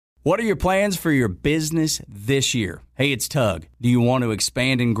What are your plans for your business this year? Hey, it's Tug. Do you want to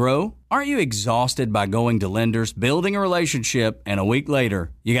expand and grow? Aren't you exhausted by going to lenders, building a relationship, and a week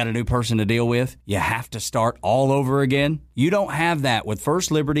later, you got a new person to deal with? You have to start all over again? You don't have that with First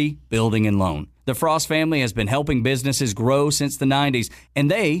Liberty Building and Loan. The Frost family has been helping businesses grow since the 90s,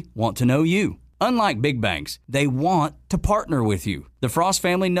 and they want to know you. Unlike big banks, they want to partner with you. The Frost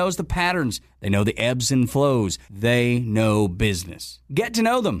family knows the patterns. They know the ebbs and flows. They know business. Get to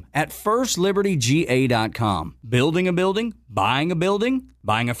know them at firstlibertyga.com. Building a building, buying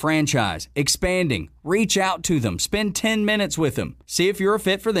a franchise, expanding. Reach out to them. Spend 10 minutes with them. See if you're a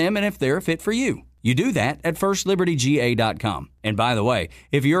fit for them and if they're a fit for you. You do that at firstlibertyga.com. And by the way,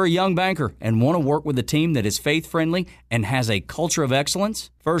 if you're a young banker and want to work with a team that is faith-friendly and has a culture of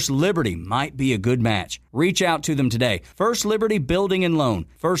excellence, First Liberty might be a good match. Reach out to them today. First Liberty Building and Loan.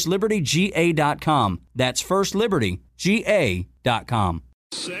 firstlibertyga.com. That's firstlibertyga.com.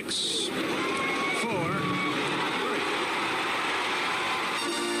 6, 4, 3.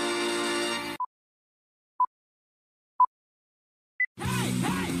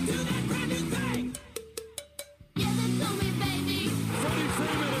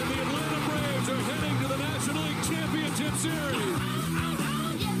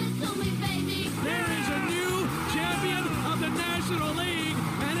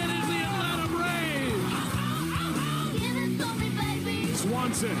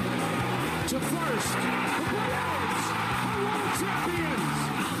 Swanson to first. The Braves are world champions.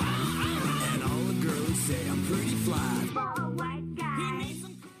 And all the girls say I'm pretty fly.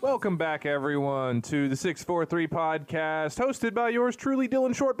 Welcome back, everyone, to the 643 podcast, hosted by yours truly,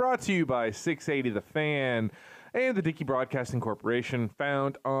 Dylan Short, brought to you by 680 The Fan and the Dickey Broadcasting Corporation,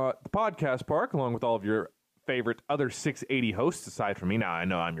 found at the Podcast Park, along with all of your favorite other 680 hosts aside from me. Now, I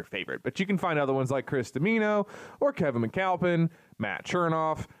know I'm your favorite, but you can find other ones like Chris Domino or Kevin McAlpin, Matt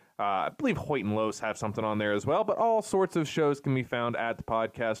Chernoff. I believe Hoyt and Los have something on there as well, but all sorts of shows can be found at the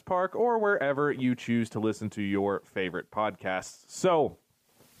Podcast Park or wherever you choose to listen to your favorite podcasts. So,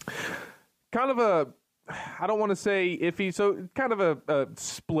 kind of a, I don't want to say iffy, so kind of a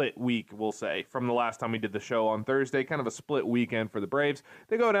split week, we'll say, from the last time we did the show on Thursday. Kind of a split weekend for the Braves.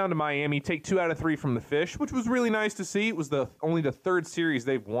 They go down to Miami, take 2 out of 3 from the Fish, which was really nice to see. It was only the third series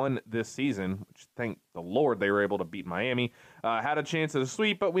they've won this season, which thank the Lord they were able to beat Miami. Had a chance at a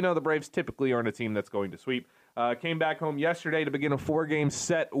sweep, but we know the Braves typically aren't a team that's going to sweep. Came back home yesterday to begin a 4-game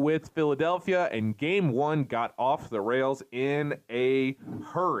set with Philadelphia, and Game 1 got off the rails in a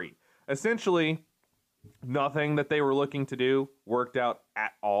hurry. Essentially, nothing that they were looking to do worked out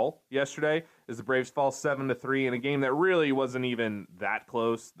at all yesterday, as the Braves fall 7-3 in a game that really wasn't even that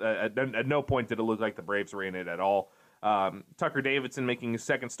close. At no point did it look like the Braves were in it at all. Tucker Davidson, making his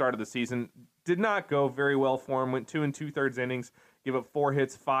second start of the season, did not go very well for him. Went 2 2/3 innings, gave up 4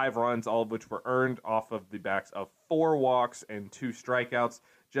 hits, 5 runs, all of which were earned off of the backs of 4 walks and 2 strikeouts.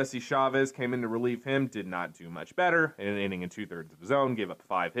 Jesse Chavez came in to relieve him, did not do much better. In an inning and 2/3 of his own, gave up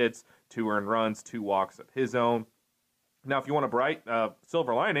 5 hits, 2 earned runs, 2 walks of his own. Now, if you want a bright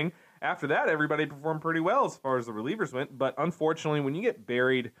silver lining, after that, everybody performed pretty well as far as the relievers went. But unfortunately, when you get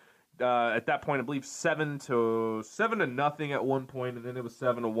buried at that point, I believe 7-0 at one point, and then it was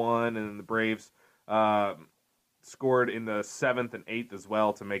 7-1, and then the Braves scored in the 7th and 8th as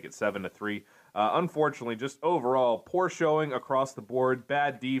well to make it 7-3. Unfortunately, just overall, poor showing across the board,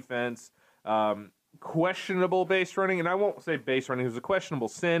 bad defense, questionable base running, and I won't say base running. It was a questionable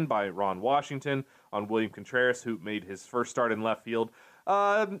sin by Ron Washington on William Contreras, who made his first start in left field.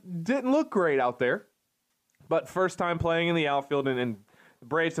 Didn't look great out there, but first time playing in the outfield, and the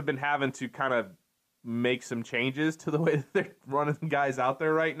Braves have been having to kind of make some changes to the way that they're running guys out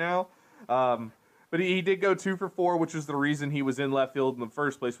there right now. But he did go 2 for 4, which is the reason he was in left field in the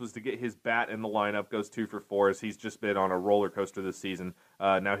first place, was to get his bat in the lineup. Goes 2 for 4 as he's just been on a roller coaster this season.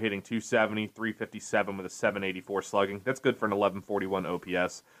 Now hitting 270, 357 with a 784 slugging. That's good for an 1141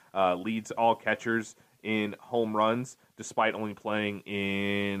 OPS. Leads all catchers in home runs, despite only playing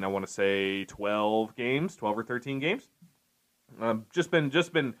in, I want to say, 12 or 13 games. Just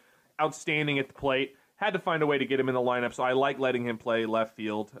been outstanding at the plate. Had to find a way to get him in the lineup, so I like letting him play left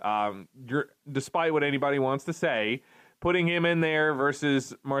field. Despite what anybody wants to say, putting him in there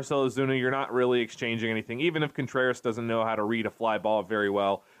versus Marcell Ozuna, you're not really exchanging anything. Even if Contreras doesn't know how to read a fly ball very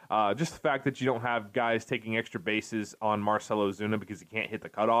well, just the fact that you don't have guys taking extra bases on Marcell Ozuna because he can't hit the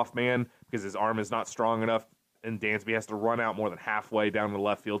cutoff man because his arm is not strong enough, and Dansby has to run out more than halfway down the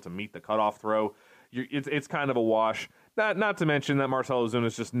left field to meet the cutoff throw. It's kind of a wash. Not to mention that Marcell Ozuna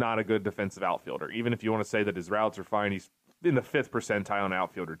is just not a good defensive outfielder. Even if you want to say that his routes are fine, he's in the 5th percentile in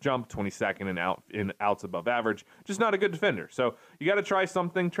outfielder jump, 22nd in outs above average. Just not a good defender. So you got to try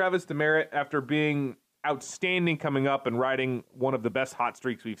something. Travis Demeritte, after being outstanding coming up and riding one of the best hot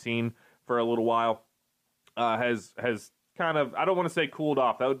streaks we've seen for a little while, has kind of, I don't want to say cooled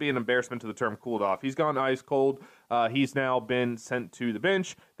off. That would be an embarrassment to the term cooled off. He's gone ice cold. He's now been sent to the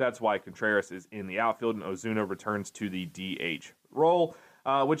bench. That's why Contreras is in the outfield, and Ozuna returns to the DH role,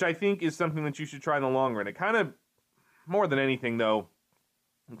 which I think is something that you should try in the long run. It kind of, more than anything, though,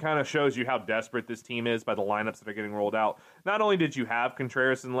 it kind of shows you how desperate this team is by the lineups that are getting rolled out. Not only did you have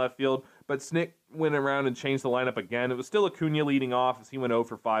Contreras in left field, but Snit went around and changed the lineup again. It was still Acuna leading off as he went 0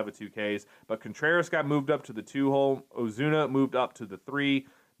 for 5 with 2 Ks, but Contreras got moved up to the 2 hole. Ozuna moved up to the 3.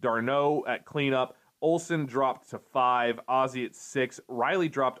 d'Arnaud at cleanup. Olson dropped to 5, Ozzy at 6, Riley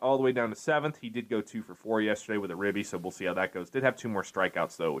dropped all the way down to 7th. He did go 2 for 4 yesterday with a ribby, so we'll see how that goes. Did have 2 more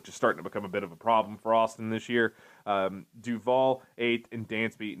strikeouts, though, which is starting to become a bit of a problem for Austin this year. Duvall 8th and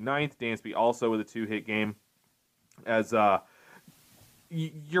Dansby 9th. Dansby also with a 2-hit game. As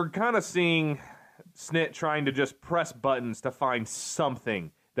you're kind of seeing Snit trying to just press buttons to find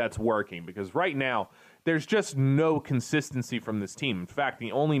something that's working, because right now there's just no consistency from this team. In fact,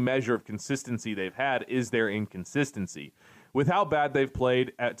 the only measure of consistency they've had is their inconsistency. With how bad they've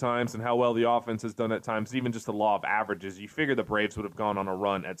played at times and how well the offense has done at times, even just the law of averages, you figure the Braves would have gone on a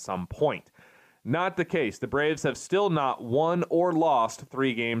run at some point. Not the case. The Braves have still not won or lost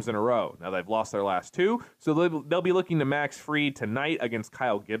 3 games in a row. Now, they've lost their last 2, so they'll be looking to Max Fried tonight against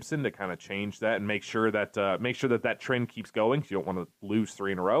Kyle Gibson to kind of change that and make sure that trend keeps going, because you don't want to lose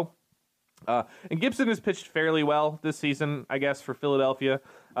 3 in a row. And Gibson has pitched fairly well this season, I guess, for Philadelphia.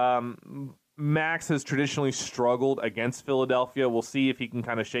 Max has traditionally struggled against Philadelphia. We'll see if he can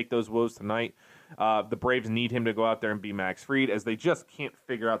kind of shake those woes tonight. The Braves need him to go out there and be Max Fried, as they just can't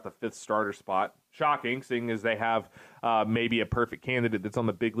figure out the 5th starter spot. Shocking, seeing as they have maybe a perfect candidate that's on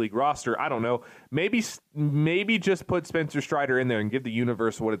the big league roster. I don't know. Maybe just put Spencer Strider in there and give the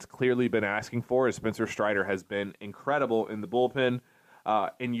universe what it's clearly been asking for, as Spencer Strider has been incredible in the bullpen.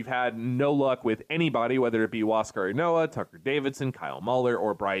 And you've had no luck with anybody, whether it be Huascar Ynoa, Tucker Davidson, Kyle Muller,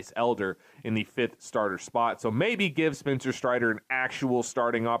 or Bryce Elder in the 5th starter spot. So maybe give Spencer Strider an actual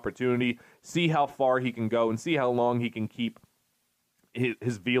starting opportunity, see how far he can go, and see how long he can keep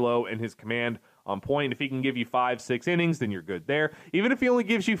his velo and his command on point. If he can give you 5-6 innings, then you're good there. Even if he only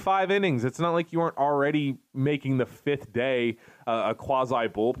gives you 5 innings, it's not like you aren't already making the 5th day a quasi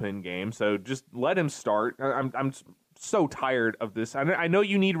bullpen game. So just let him start. I'm so tired of this. I know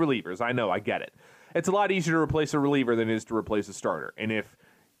you need relievers. I get it. It's a lot easier to replace a reliever than it is to replace a starter. And if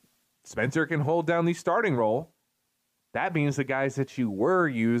Spencer can hold down the starting role, that means the guys that you were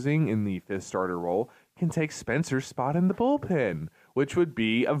using in the 5th starter role can take Spencer's spot in the bullpen, which would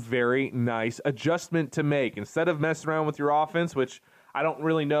be a very nice adjustment to make. Instead of messing around with your offense, which I don't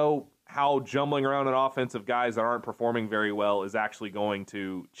really know how jumbling around an offense of guys that aren't performing very well is actually going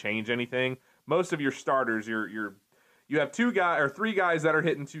to change anything. Most of your starters, you have 3 guys that are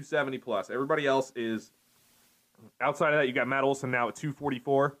hitting 270 plus. Everybody else is outside of that. You got Matt Olson now at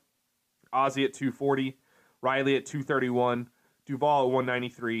 244, Ozzy at 240, Riley at 231, Duvall at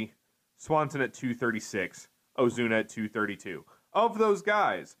 193, Swanson at 236, Ozuna at 232. Of those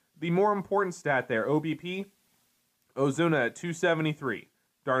guys, the more important stat there, OBP, Ozuna at 273,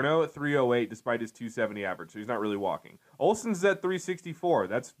 d'Arnaud at 308 despite his 270 average, so he's not really walking. Olson's at 364.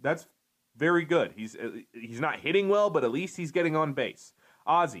 That's very good. He's not hitting well, but at least he's getting on base.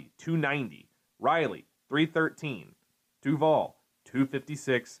 Ozzy, 290. Riley, 313. Duvall,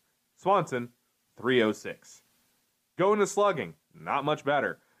 256. Swanson, 306. Going to slugging, not much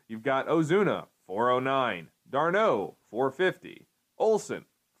better. You've got Ozuna, 409. d'Arnaud, 450. Olson,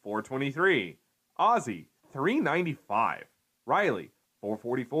 423. Ozzy, 395. Riley,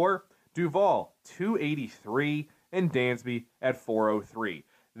 444. Duvall, 283. And Dansby at 403.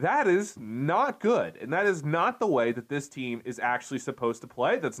 That is not good, and that is not the way that this team is actually supposed to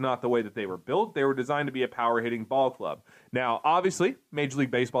play. That's not the way that they were built. They were designed to be a power-hitting ball club. Now, obviously, Major League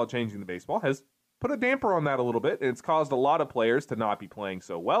Baseball changing the baseball has put a damper on that a little bit, and it's caused a lot of players to not be playing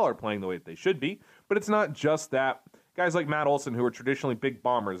so well or playing the way that they should be, but it's not just that. Guys like Matt Olson, who are traditionally big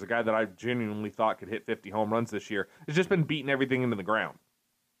bombers, a guy that I genuinely thought could hit 50 home runs this year, has just been beating everything into the ground.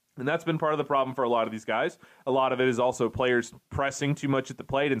 And that's been part of the problem for a lot of these guys. A lot of it is also players pressing too much at the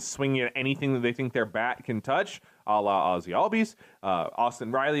plate and swinging at anything that they think their bat can touch, a la Ozzy Albies.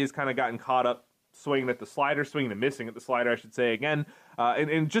 Austin Riley has kind of gotten caught up swinging at the slider, swinging and missing at the slider, I should say again.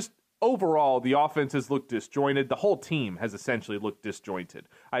 And just overall, the offense has looked disjointed. The whole team has essentially looked disjointed.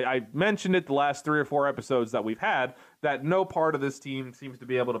 I mentioned it the last 3 or 4 episodes that we've had, that no part of this team seems to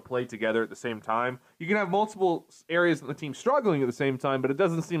be able to play together at the same time. You can have multiple areas of the team struggling at the same time, but it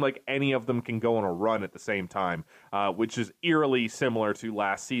doesn't seem like any of them can go on a run at the same time, which is eerily similar to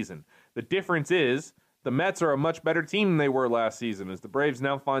last season. The difference is the Mets are a much better team than they were last season, as the Braves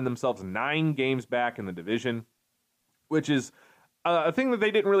now find themselves 9 games back in the division, which is a thing that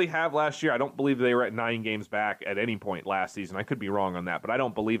they didn't really have last year. I don't believe they were at 9 games back at any point last season. I could be wrong on that, but I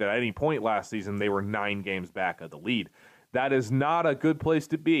don't believe at any point last season they were 9 games back of the lead. That is not a good place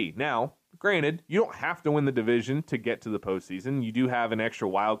to be. Now, granted, you don't have to win the division to get to the postseason. You do have an extra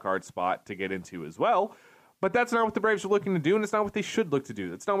wild card spot to get into as well, but that's not what the Braves are looking to do, and it's not what they should look to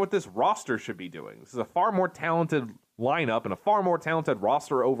do. That's not what this roster should be doing. This is a far more talented lineup and a far more talented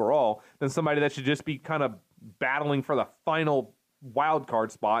roster overall than somebody that should just be kind of battling for the final wild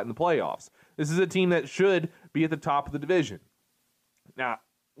card spot in the playoffs. This is a team that should be at the top of the division. Now,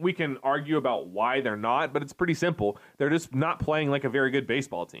 we can argue about why they're not, but it's pretty simple. They're just not playing like a very good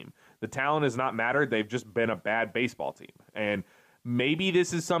baseball team. The talent has not mattered. They've just been a bad baseball team. And maybe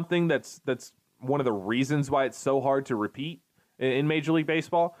this is something that's one of the reasons why it's so hard to repeat in Major League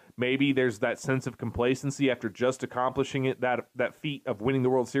Baseball. Maybe there's that sense of complacency after just accomplishing it, that feat of winning the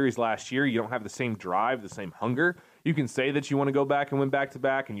World Series last year. You don't have the same drive, the same hunger. You can say that you want to go back and win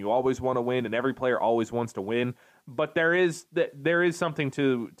back-to-back, and you always want to win, and every player always wants to win. But there is something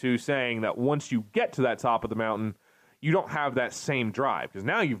to saying that once you get to that top of the mountain, you don't have that same drive, because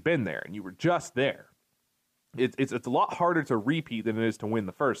now you've been there, and you were just there. It's a lot harder to repeat than it is to win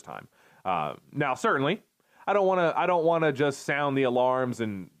the first time. Now, certainly, I don't want to just sound the alarms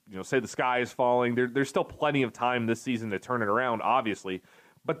and say the sky is falling. There's still plenty of time this season to turn it around, obviously.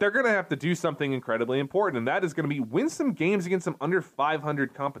 But they're going to have to do something incredibly important, and that is going to be win some games against some under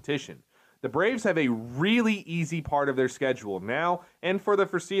 500 competition. The Braves have a really easy part of their schedule now and for the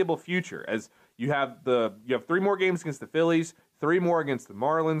foreseeable future, as you have 3 more games against the Phillies, 3 more against the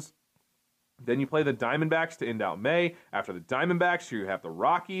Marlins. Then you play the Diamondbacks to end out May. After the Diamondbacks, you have the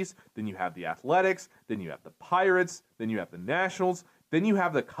Rockies. Then you have the Athletics. Then you have the Pirates. Then you have the Nationals. Then you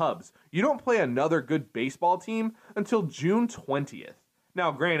have the Cubs. You don't play another good baseball team until June 20th. Now,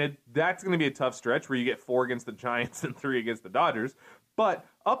 granted, that's going to be a tough stretch where you get 4 against the Giants and 3 against the Dodgers. But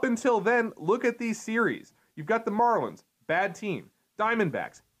up until then, look at these series. You've got the Marlins, bad team.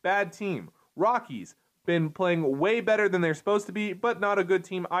 Diamondbacks, bad team. Rockies, been playing way better than they're supposed to be, but not a good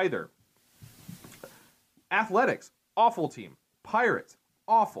team either. Athletics, awful team. Pirates,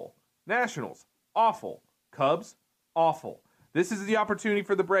 awful. Nationals, awful. Cubs, awful. This is the opportunity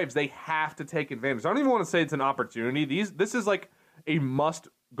for the Braves. They have to take advantage. I don't even want to say it's an opportunity. This is like a must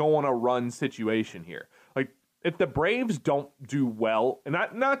go on a run situation here. Like, if the Braves don't do well, and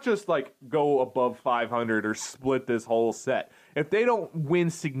not just like go above 500 or split this whole set, if they don't win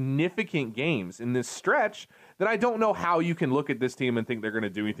significant games in this stretch, then I don't know how you can look at this team and think they're going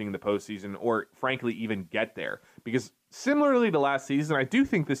to do anything in the postseason or, frankly, even get there. Because similarly to last season, I do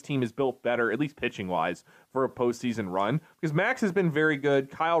think this team is built better, at least pitching-wise, for a postseason run. Because Max has been very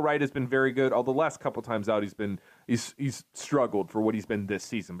good. Kyle Wright has been very good. Although the last couple times out, he's struggled for what he's been this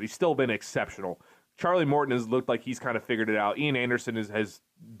season. But he's still been exceptional. Charlie Morton has looked like he's kind of figured it out. Ian Anderson has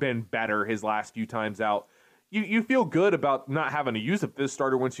been better his last few times out. You feel good about not having to use a fifth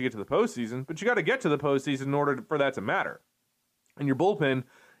starter once you get to the postseason, but you got to get to the postseason in order for that to matter. And your bullpen,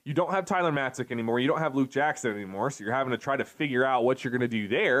 you don't have Tyler Matzik anymore. You don't have Luke Jackson anymore, so you're having to try to figure out what you're going to do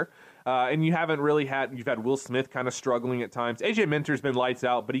there. And you've had Will Smith kind of struggling at times. AJ Minter's been lights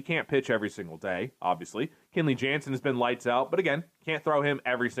out, but he can't pitch every single day, obviously. Kenley Jansen has been lights out, but again, can't throw him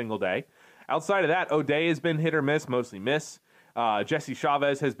every single day. Outside of that, O'Day has been hit or miss, mostly miss. Jesse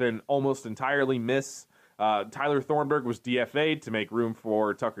Chavez has been almost entirely miss. Tyler Thornburg was DFA'd to make room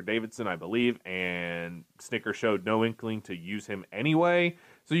for Tucker Davidson, I believe, and Snicker showed no inkling to use him anyway.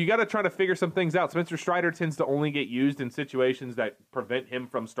 So you got to try to figure some things out. Spencer Strider tends to only get used in situations that prevent him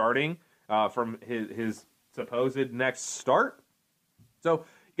from starting from his supposed next start. So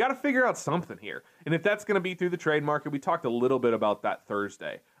you got to figure out something here. And if that's going to be through the trade market, we talked a little bit about that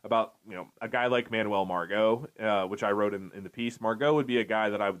Thursday, about a guy like Manuel Margot, which I wrote in the piece. Margot would be a guy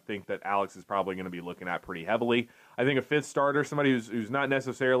that I would think that Alex is probably going to be looking at pretty heavily. I think a fifth starter, somebody who's not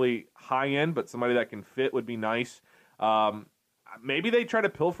necessarily high end, but somebody that can fit would be nice. Maybe they try to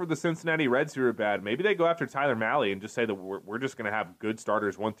pilfer the Cincinnati Reds, who are bad. Maybe they go after Tyler Mahle and just say that we're just going to have good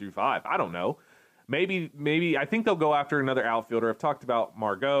starters 1 through 5. I don't know. Maybe I think they'll go after another outfielder. I've talked about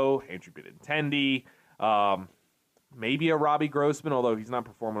Margot, Andrew Benintendi, maybe a Robbie Grossman, although he's not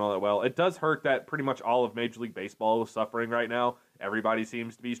performing all that well. It does hurt that pretty much all of Major League Baseball is suffering right now. Everybody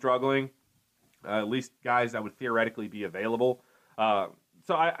seems to be struggling, at least guys that would theoretically be available.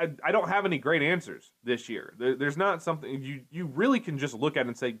 So I don't have any great answers this year. There's not something you really can just look at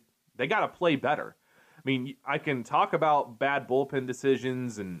and say, they got to play better. I mean, I can talk about bad bullpen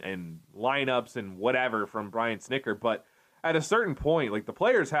decisions and lineups and whatever from Brian Snitker, but at a certain point, like, the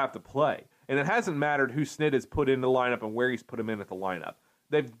players have to play. And it hasn't mattered who Snit has put in the lineup and where he's put him in at the lineup.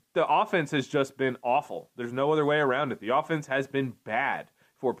 The offense has just been awful. There's no other way around it. The offense has been bad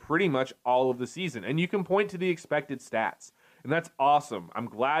for pretty much all of the season. And you can point to the expected stats. And that's awesome. I'm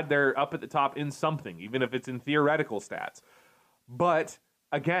glad they're up at the top in something, even if it's in theoretical stats. But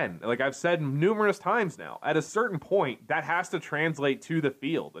again, like I've said numerous times now, at a certain point, that has to translate to the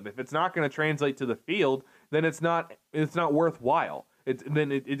field. And if it's not going to translate to the field, then it's not worthwhile.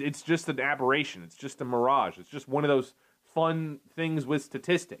 It's just an aberration. It's just a mirage. It's just one of those fun things with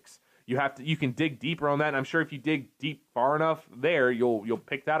statistics. You can dig deeper on that. And I'm sure if you dig deep far enough there, you'll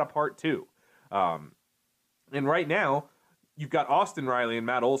pick that apart too. And right now, you've got Austin Riley and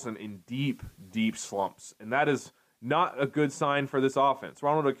Matt Olson in deep, deep slumps. And that is not a good sign for this offense.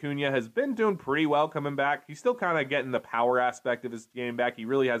 Ronald Acuna has been doing pretty well coming back. He's still kind of getting the power aspect of his game back. He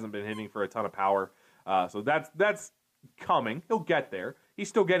really hasn't been hitting for a ton of power. So that's coming. He'll get there. He's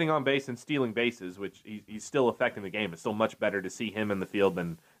still getting on base and stealing bases, which he's still affecting the game. It's still much better to see him in the field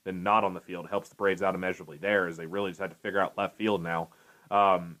than not on the field. It helps the Braves out immeasurably there, as they really just had to figure out left field now.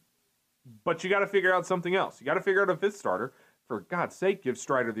 But you got to figure out something else. You got to figure out a fifth starter. For God's sake, give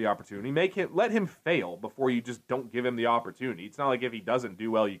Strider the opportunity. Let him fail before you just don't give him the opportunity. It's not like if he doesn't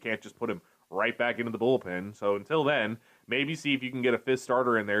do well, you can't just put him right back into the bullpen. So until then, maybe see if you can get a fifth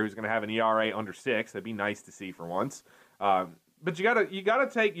starter in there who's going to have an ERA under 6. That'd be nice to see for once. But you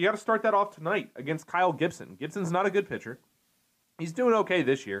gotta start that off tonight against Kyle Gibson. Gibson's not a good pitcher. He's doing okay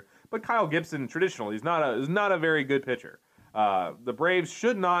this year, but Kyle Gibson traditionally is not a very good pitcher. The Braves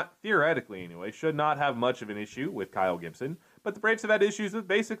should not, theoretically anyway, have much of an issue with Kyle Gibson. But the Braves have had issues with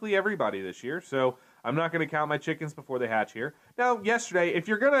basically everybody this year, so I'm not going to count my chickens before they hatch here. Now, yesterday, if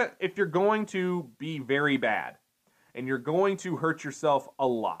you're going to be very bad, and you're going to hurt yourself a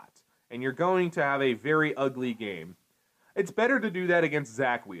lot, and you're going to have a very ugly game, it's better to do that against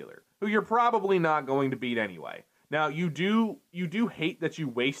Zach Wheeler, who you're probably not going to beat anyway. Now, you do hate that you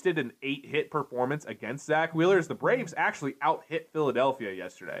wasted an 8-hit performance against Zach Wheeler, as the Braves actually out-hit Philadelphia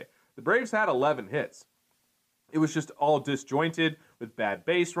yesterday. The Braves had 11 hits. It was just all disjointed with bad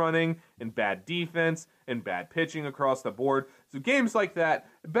base running and bad defense and bad pitching across the board. So games like that,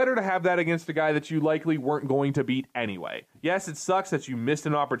 better to have that against a guy that you likely weren't going to beat anyway. Yes, it sucks that you missed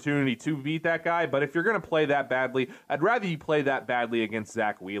an opportunity to beat that guy, but if you're going to play that badly, I'd rather you play that badly against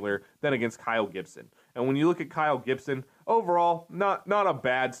Zach Wheeler than against Kyle Gibson. And when you look at Kyle Gibson, overall, not a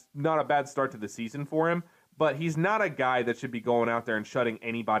bad start to the season for him. But he's not a guy that should be going out there and shutting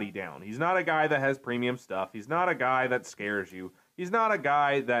anybody down. He's not a guy that has premium stuff. He's not a guy that scares you. He's not a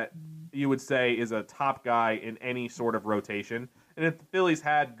guy that you would say is a top guy in any sort of rotation. And if the Phillies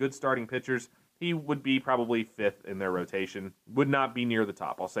had good starting pitchers, he would be probably 5th in their rotation. Would not be near the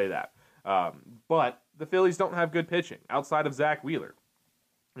top, I'll say that. But the Phillies don't have good pitching outside of Zach Wheeler.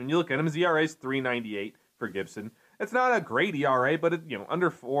 And you look at him, his ERA is 3.98 for Gibson. It's not a great ERA, but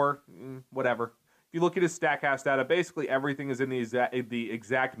under 4, whatever. If you look at his StatCast data, basically everything is in the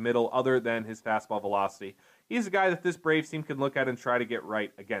exact middle other than his fastball velocity. He's a guy that this Braves team can look at and try to get right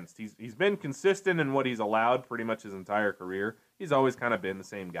against. He's been consistent in what he's allowed pretty much his entire career. He's always kind of been the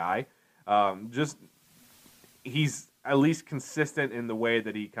same guy. He's at least consistent in the way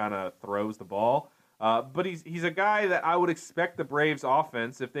that he kind of throws the ball. But he's a guy that I would expect the Braves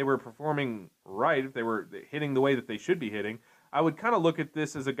offense, if they were performing right, if they were hitting the way that they should be hitting, I would kind of look at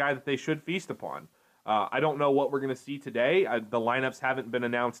this as a guy that they should feast upon. I don't know what we're going to see today. The lineups haven't been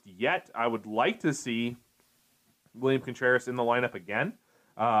announced yet. I would like to see William Contreras in the lineup again.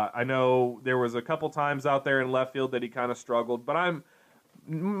 I know there was a couple times out there in left field that he kind of struggled, but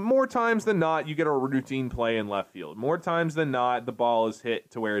more times than not, you get a routine play in left field. More times than not, the ball is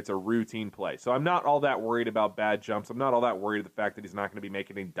hit to where it's a routine play. So I'm not all that worried about bad jumps. I'm not all that worried the fact that he's not going to be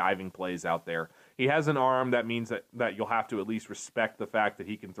making any diving plays out there. He has an arm that means that you'll have to at least respect the fact that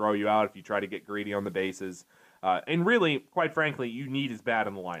he can throw you out if you try to get greedy on the bases. And really, quite frankly, you need his bat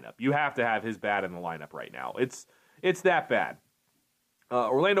in the lineup. You have to have his bat in the lineup right now. It's that bad.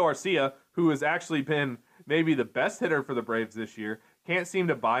 Orlando Arcia, who has actually been maybe the best hitter for the Braves this year, can't seem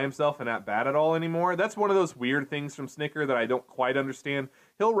to buy himself an at-bat at all anymore. That's one of those weird things from Snitker that I don't quite understand.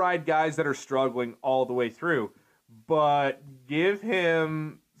 He'll ride guys that are struggling all the way through, but give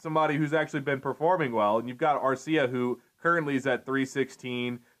him somebody who's actually been performing well, and you've got Arcia, who currently is at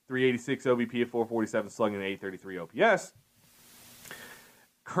 316, 386 OBP, at 447 slugging, and 833 OPS.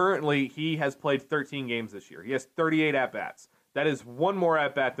 Currently, he has played 13 games this year. He has 38 at-bats. That is one more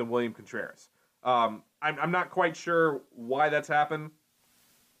at-bat than William Contreras. I'm not quite sure why that's happened.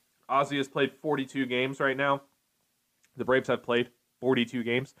 Ozzie has played 42 games right now. The Braves have played 42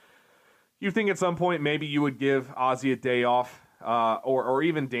 games. You think at some point maybe you would give Ozzie a day off, or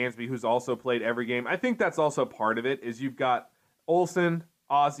even Dansby, who's also played every game. I think that's also part of it, is you've got Olsen,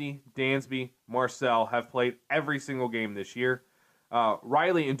 Ozzie, Dansby, Marcell have played every single game this year.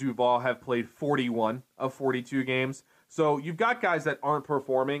 Riley and Duvall have played 41 of 42 games. So you've got guys that aren't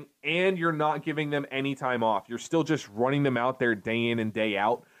performing, and you're not giving them any time off. You're still just running them out there day in and day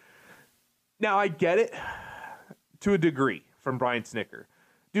out. Now, I get it to a degree from Brian Snitker.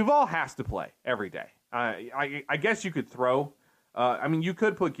 Duvall has to play every day. I guess you could throw. You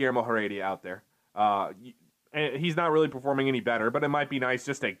could put Guillermo Heredia out there. He's not really performing any better, but it might be nice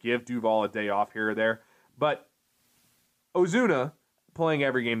just to give Duvall a day off here or there. But Ozuna playing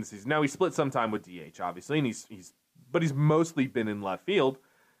every game this season. Now, he split some time with DH, obviously, and he's mostly been in left field.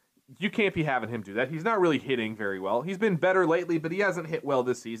 You can't be having him do that. He's not really hitting very well. He's been better lately, but he hasn't hit well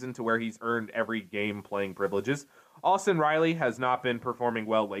this season to where he's earned every game playing privileges. Austin Riley has not been performing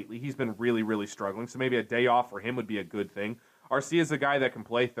well lately. He's been really, really struggling, so maybe a day off for him would be a good thing. RC is a guy that can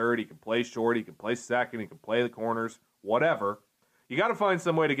play third, he can play short, he can play second, he can play the corners, whatever. You got to find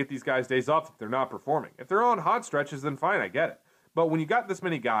some way to get these guys days off if they're not performing. If they're on hot stretches, then fine, I get it. But when you got this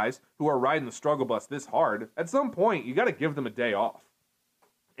many guys who are riding the struggle bus this hard, at some point, you got to give them a day off.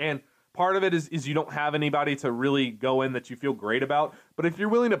 And part of it is you don't have anybody to really go in that you feel great about. But if you're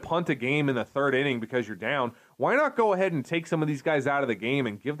willing to punt a game in the third inning because you're down, why not go ahead and take some of these guys out of the game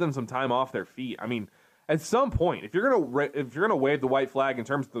and give them some time off their feet? I mean, at some point, if you're gonna wave the white flag in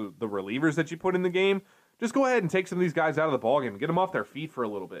terms of the relievers that you put in the game, just go ahead and take some of these guys out of the ballgame and get them off their feet for a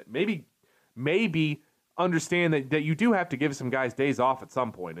little bit. Maybe understand that you do have to give some guys days off at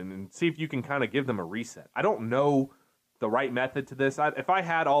some point and see if you can kind of give them a reset. I don't know the right method to this. If I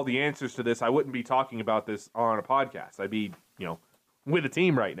had all the answers to this, I wouldn't be talking about this on a podcast. I'd be, with a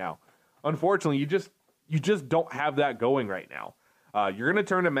team right now. Unfortunately, you just don't have that going right now. You're going to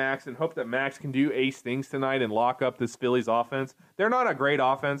turn to Max and hope that Max can do ace things tonight and lock up this Phillies offense. They're not a great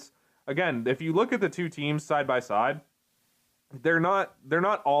offense. Again, if you look at the two teams side by side, they're not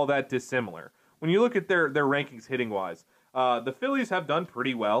all that dissimilar. When you look at their rankings hitting-wise, the Phillies have done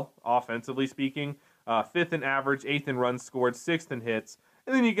pretty well, offensively speaking. 5th in average, 8th in runs scored, 6th in hits,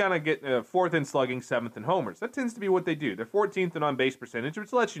 and then you gotta get 4th in slugging, 7th in homers. That tends to be what they do. They're 14th in on-base percentage,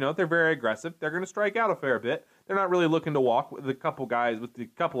 which lets you know they're very aggressive. They're going to strike out a fair bit. They're not really looking to walk, with a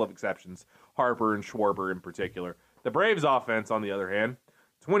couple of exceptions, Harper and Schwarber in particular. The Braves' offense, on the other hand,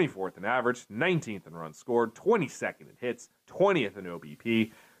 24th in average, 19th in runs scored, 22nd in hits, 20th in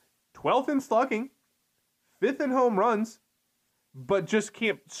OBP, 12th in slugging, 5th in home runs, but just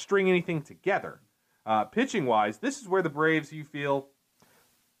can't string anything together. Pitching-wise, this is where the Braves, you feel,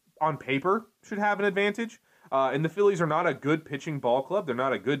 on paper, should have an advantage. And the Phillies are not a good pitching ball club. They're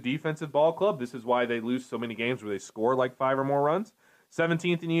not a good defensive ball club. This is why they lose so many games where they score like 5 or more runs.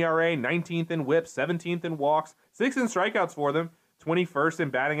 17th in ERA, 19th in whip, 17th in walks, 6th in strikeouts for them, 21st in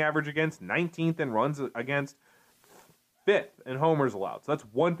batting average against, 19th in runs against, 5th in homers allowed. So that's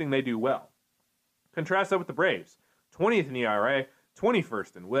one thing they do well. Contrast that with the Braves. 20th in ERA,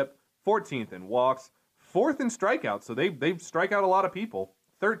 21st in whip, 14th in walks, 4th in strikeouts. So they strike out a lot of people.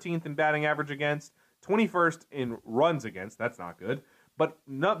 13th in batting average against, 21st in runs against. That's not good. But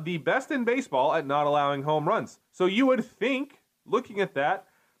not the best in baseball at not allowing home runs. So you would think, looking at that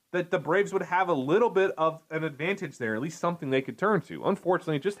the Braves would have a little bit of an advantage there, at least something they could turn to.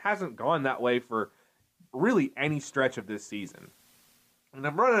 Unfortunately, it just hasn't gone that way for really any stretch of this season. And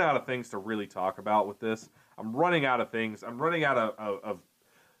I'm running out of things to really talk about with this. I'm running out of things. I'm running out of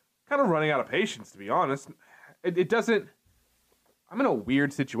running out of patience, to be honest. It doesn't... I'm in a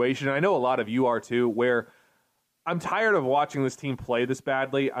weird situation, and I know a lot of you are too, where I'm tired of watching this team play this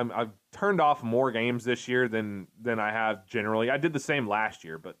badly. I've turned off more games this year than I have generally. I did the same last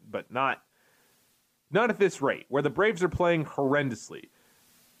year, but not at this rate, where the Braves are playing horrendously.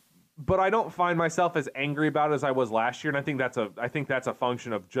 But I don't find myself as angry about it as I was last year, and I think that's a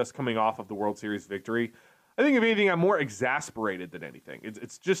function of just coming off of the World Series victory. I think, if anything, I'm more exasperated than anything.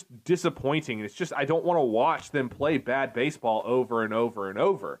 It's just disappointing, and it's just I don't want to watch them play bad baseball over and over and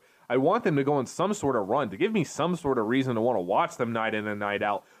over. I want them to go on some sort of run, to give me some sort of reason to want to watch them night in and night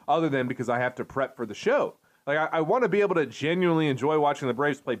out, other than because I have to prep for the show. Like I want to be able to genuinely enjoy watching the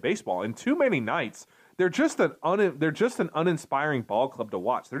Braves play baseball. And too many nights, they're just an uninspiring ball club to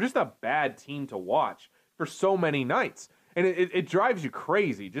watch. They're just a bad team to watch for so many nights. And it drives you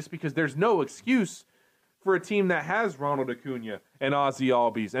crazy just because there's no excuse for a team that has Ronald Acuna and Ozzie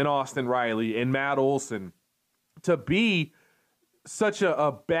Albies and Austin Riley and Matt Olson to be such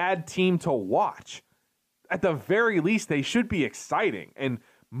a bad team to watch. At the very least, they should be exciting. And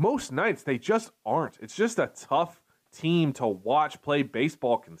most nights, they just aren't. It's just a tough team to watch play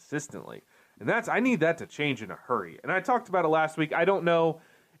baseball consistently. And I need that to change in a hurry. And I talked about it last week. I don't know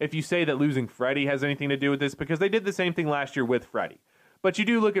if you say that losing Freddie has anything to do with this, because they did the same thing last year with Freddie. But you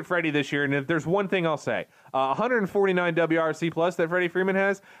do look at Freddie this year, and if there's one thing I'll say, 149 WRC plus that Freddie Freeman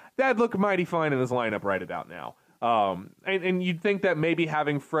has, that'd look mighty fine in his lineup right about now. And you'd think that maybe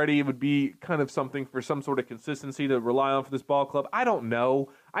having Freddie would be kind of something for some sort of consistency to rely on for this ball club. I don't know.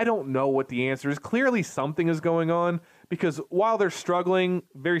 I don't know what the answer is. Clearly something is going on, because while they're struggling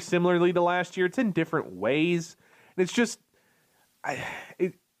very similarly to last year, it's in different ways. And it's just,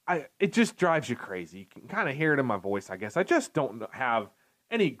 it just drives you crazy. You can kind of hear it in my voice, I guess. I just don't have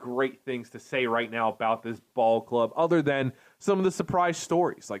any great things to say right now about this ball club other than some of the surprise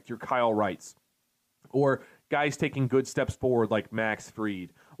stories, like your Kyle Wrights, or guys taking good steps forward like Max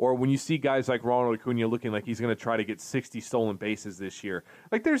Fried, or when you see guys like Ronald Acuna looking like he's going to try to get 60 stolen bases this year.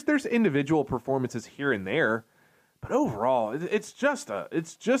 Like there's individual performances here and there, but overall it's just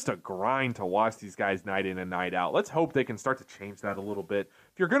a grind to watch these guys night in and night out. Let's hope they can start to change that a little bit.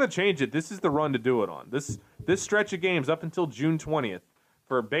 If you're going to change it, this is the run to do it on. This stretch of games up until June 20th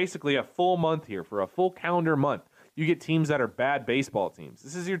for basically a full month here, for a full calendar month. You get teams that are bad baseball teams.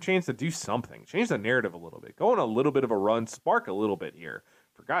 This is your chance to do something. Change the narrative a little bit. Go on a little bit of a run. Spark a little bit here.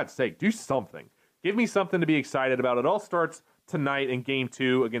 For God's sake, do something. Give me something to be excited about. It all starts tonight in Game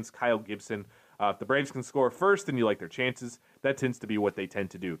 2 against Kyle Gibson. If the Braves can score first, then you like their chances. That tends to be what they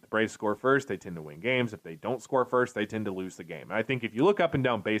tend to do. If the Braves score first, they tend to win games. If they don't score first, they tend to lose the game. And I think if you look up and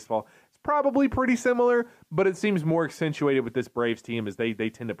down baseball, it's probably pretty similar, but it seems more accentuated with this Braves team as they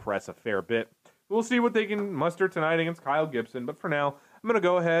tend to press a fair bit. We'll see what they can muster tonight against Kyle Gibson. But for now, I'm going to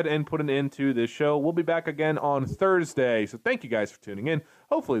go ahead and put an end to this show. We'll be back again on Thursday. So thank you guys for tuning in.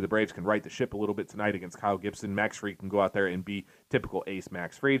 Hopefully the Braves can right the ship a little bit tonight against Kyle Gibson. Max Fried can go out there and be typical ace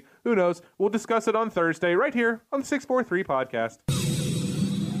Max Fried. Who knows? We'll discuss it on Thursday right here on the 643 podcast.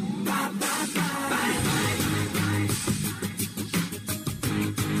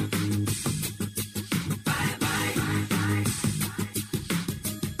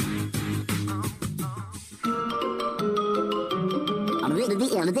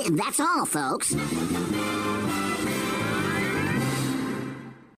 That's all, folks.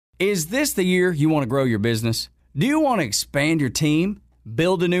 Is this the year you want to grow your business? Do you want to expand your team?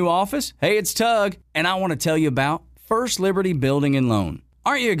 Build a new office? Hey, it's Tug, and I want to tell you about First Liberty Building and Loan.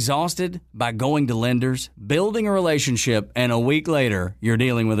 Aren't you exhausted by going to lenders, building a relationship, and a week later, you're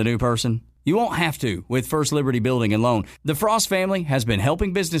dealing with a new person? You won't have to with First Liberty Building and Loan. The Frost family has been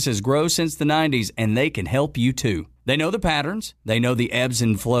helping businesses grow since the 90s, and they can help you too. They know the patterns, they know the ebbs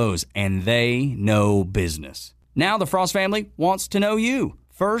and flows, and they know business. Now the Frost family wants to know you.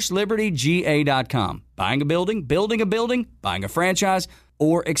 FirstLibertyGA.com. Buying a building, building a building, buying a franchise,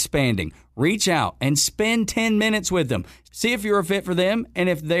 or expanding. Reach out and spend 10 minutes with them. See if you're a fit for them and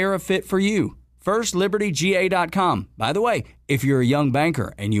if they're a fit for you. FirstLibertyGA.com. By the way, if you're a young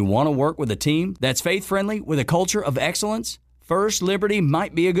banker and you want to work with a team that's faith-friendly with a culture of excellence, First Liberty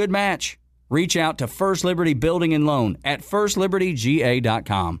might be a good match. Reach out to First Liberty Building and Loan at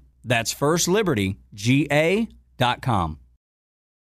FirstLibertyGA.com. That's FirstLibertyGA.com.